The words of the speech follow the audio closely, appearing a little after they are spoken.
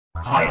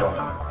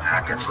Heilman,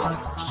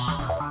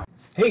 Hackatronics.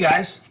 Hey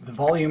guys, the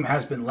volume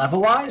has been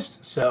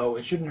levelized, so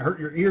it shouldn't hurt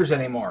your ears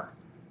anymore.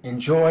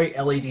 Enjoy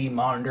LED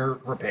monitor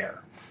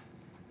repair.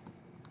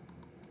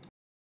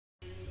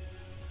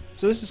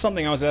 So this is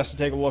something I was asked to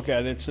take a look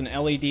at. It's an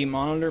LED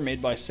monitor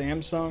made by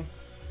Samsung.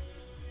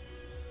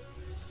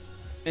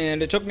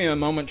 And it took me a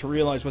moment to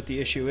realize what the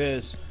issue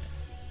is.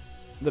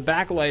 The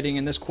backlighting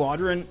in this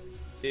quadrant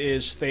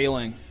is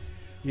failing.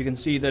 You can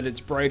see that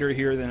it's brighter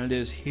here than it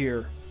is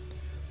here.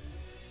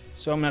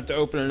 So I'm going to have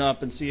to open it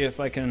up and see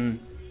if I can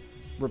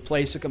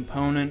replace a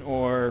component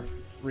or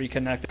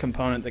reconnect the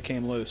component that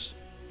came loose.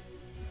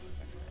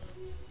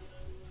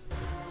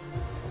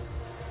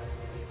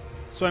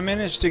 So I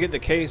managed to get the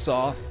case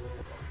off,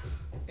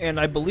 and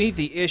I believe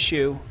the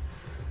issue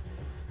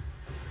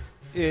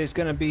is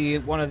going to be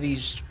one of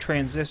these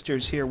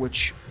transistors here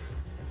which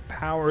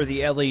power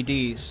the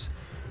LEDs.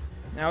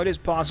 Now it is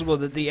possible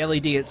that the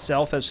LED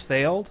itself has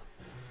failed,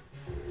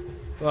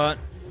 but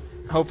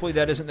hopefully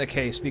that isn't the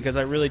case, because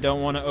I really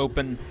don't want to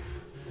open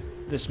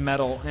this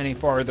metal any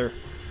farther.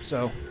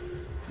 So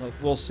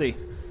we'll see.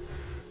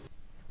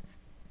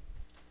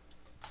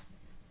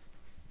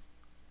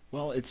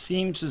 Well, it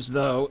seems as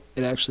though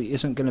it actually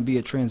isn't going to be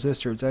a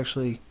transistor. It's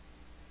actually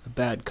a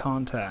bad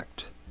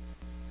contact.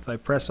 If I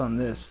press on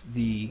this,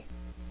 the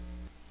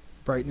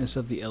brightness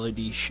of the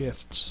LED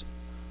shifts.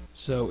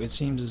 So it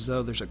seems as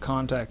though there's a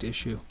contact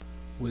issue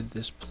with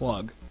this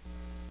plug.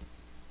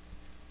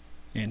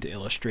 And to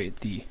illustrate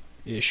the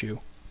issue,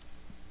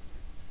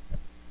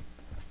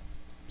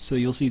 so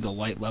you'll see the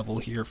light level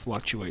here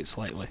fluctuate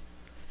slightly.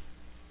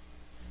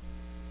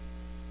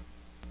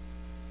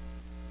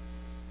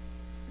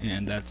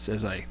 And that's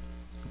as I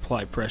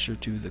apply pressure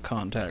to the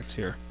contacts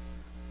here.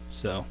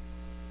 So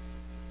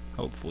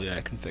hopefully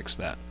I can fix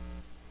that.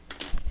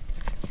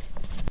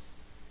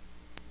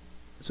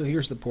 So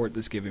here's the port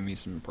that's giving me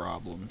some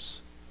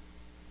problems.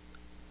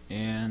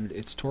 And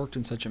it's torqued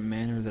in such a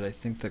manner that I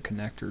think the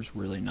connector's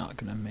really not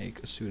going to make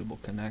a suitable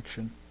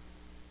connection.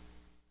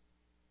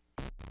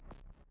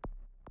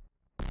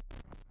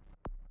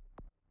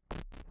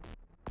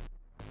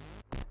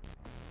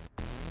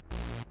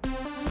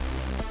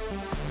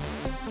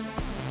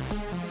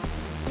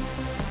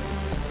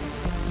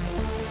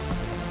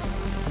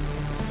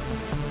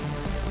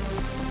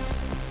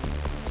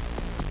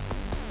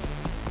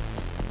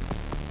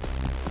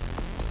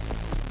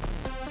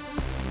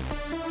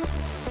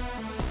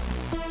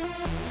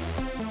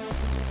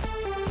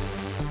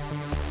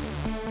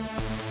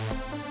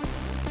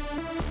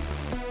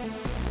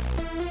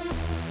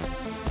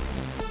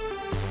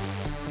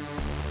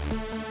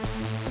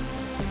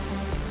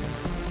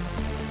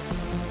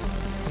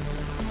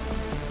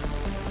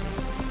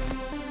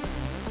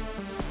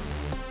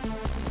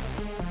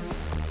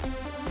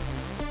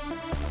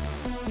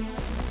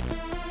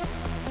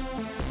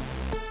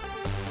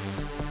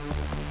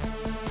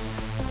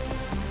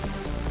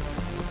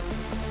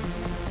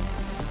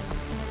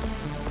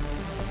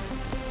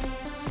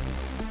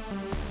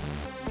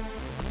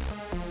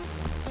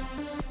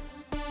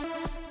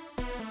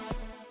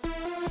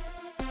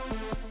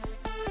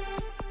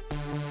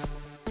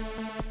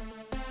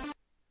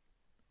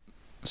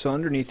 So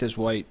underneath this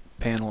white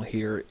panel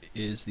here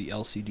is the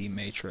LCD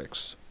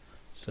matrix,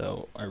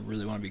 so I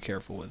really want to be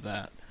careful with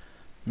that.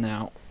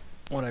 Now,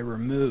 what I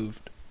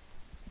removed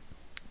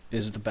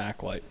is the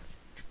backlight.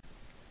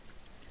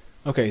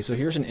 Okay, so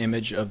here's an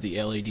image of the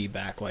LED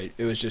backlight.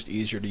 It was just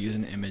easier to use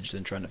an image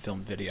than trying to film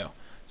video.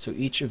 So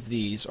each of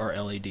these are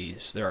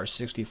LEDs. There are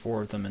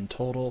 64 of them in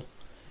total.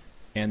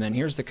 And then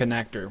here's the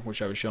connector,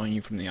 which I was showing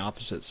you from the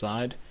opposite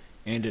side,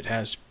 and it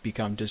has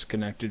become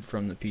disconnected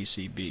from the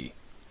PCB.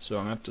 So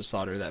I'm going to have to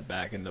solder that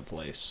back into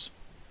place.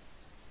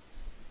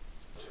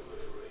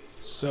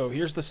 So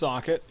here's the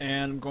socket,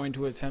 and I'm going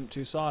to attempt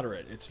to solder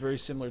it. It's very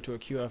similar to a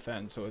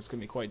QFN, so it's going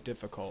to be quite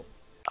difficult.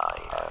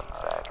 I am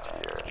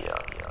bacteria.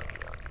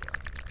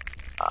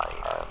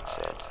 I am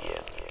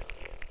sentient.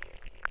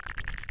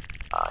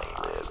 I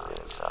live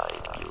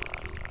inside you.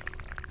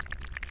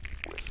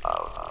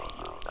 Without me,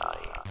 you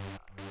die.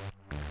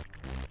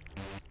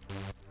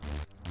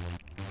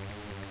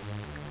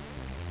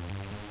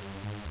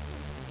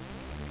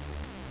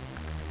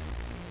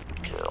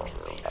 Kill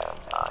me and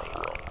I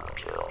will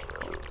kill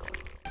you.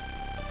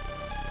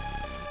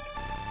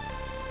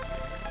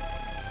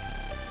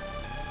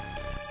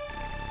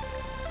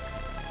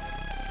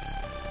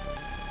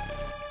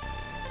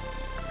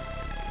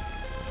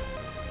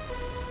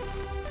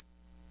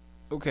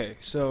 Okay,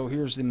 so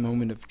here's the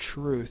moment of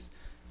truth.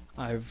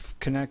 I've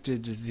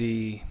connected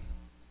the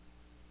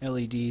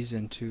LEDs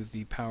into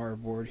the power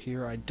board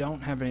here. I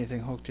don't have anything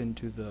hooked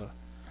into the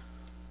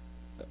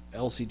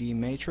LCD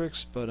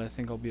matrix, but I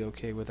think I'll be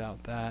okay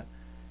without that.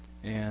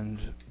 And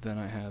then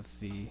I have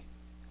the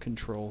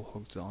control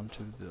hooked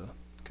onto the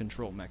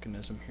control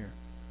mechanism here.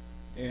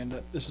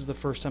 And this is the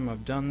first time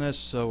I've done this,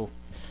 so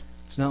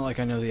it's not like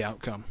I know the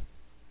outcome.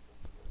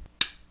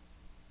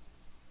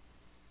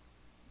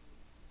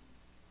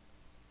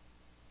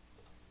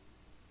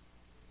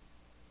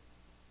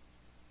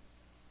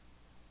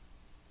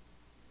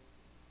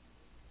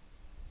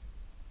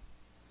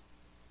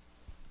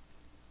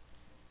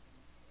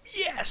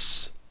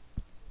 Yes!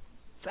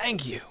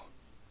 Thank you!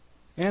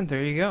 And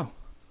there you go.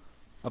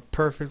 A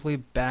perfectly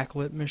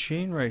backlit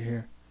machine right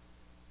here.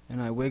 And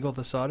I wiggle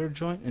the solder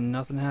joint and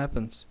nothing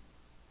happens.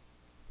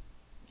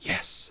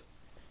 Yes!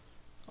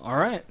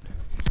 Alright.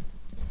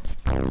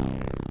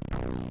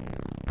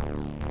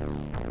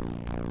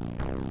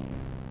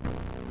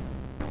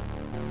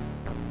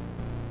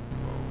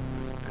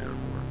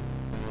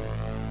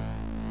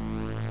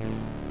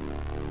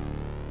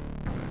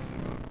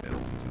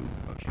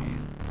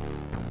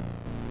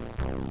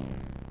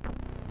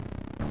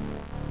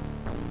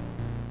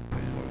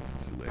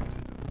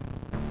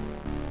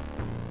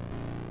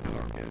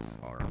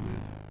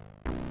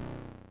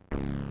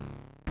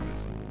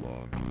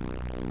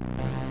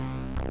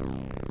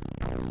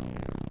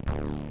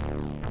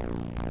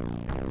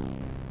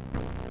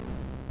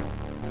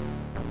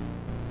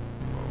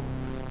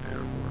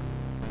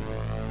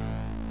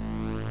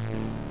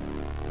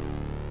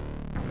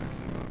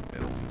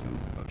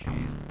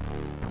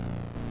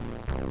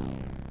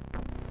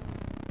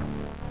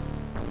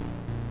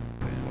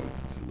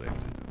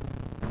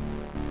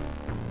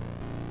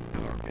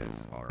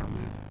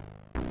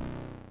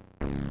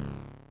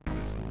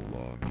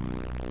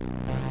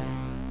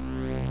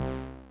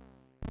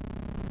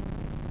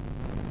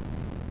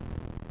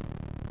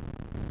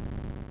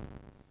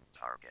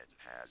 Target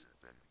has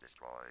been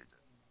destroyed.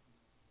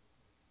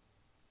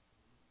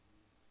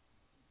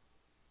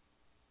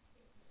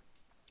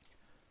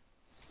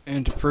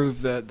 And to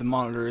prove that the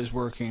monitor is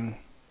working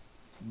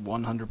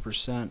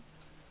 100%,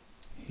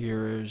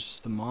 here is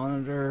the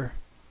monitor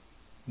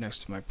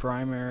next to my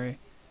primary,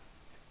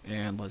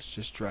 and let's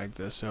just drag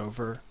this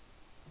over,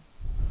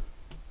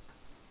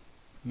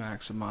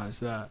 maximize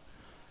that,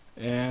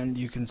 and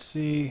you can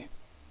see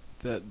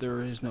that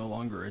there is no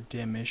longer a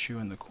dim issue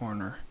in the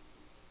corner,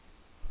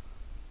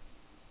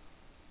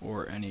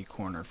 or any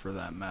corner for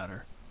that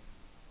matter.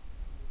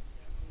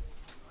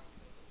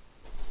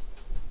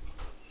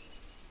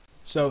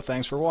 So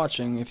thanks for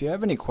watching. If you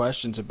have any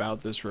questions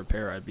about this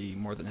repair, I'd be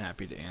more than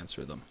happy to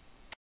answer them.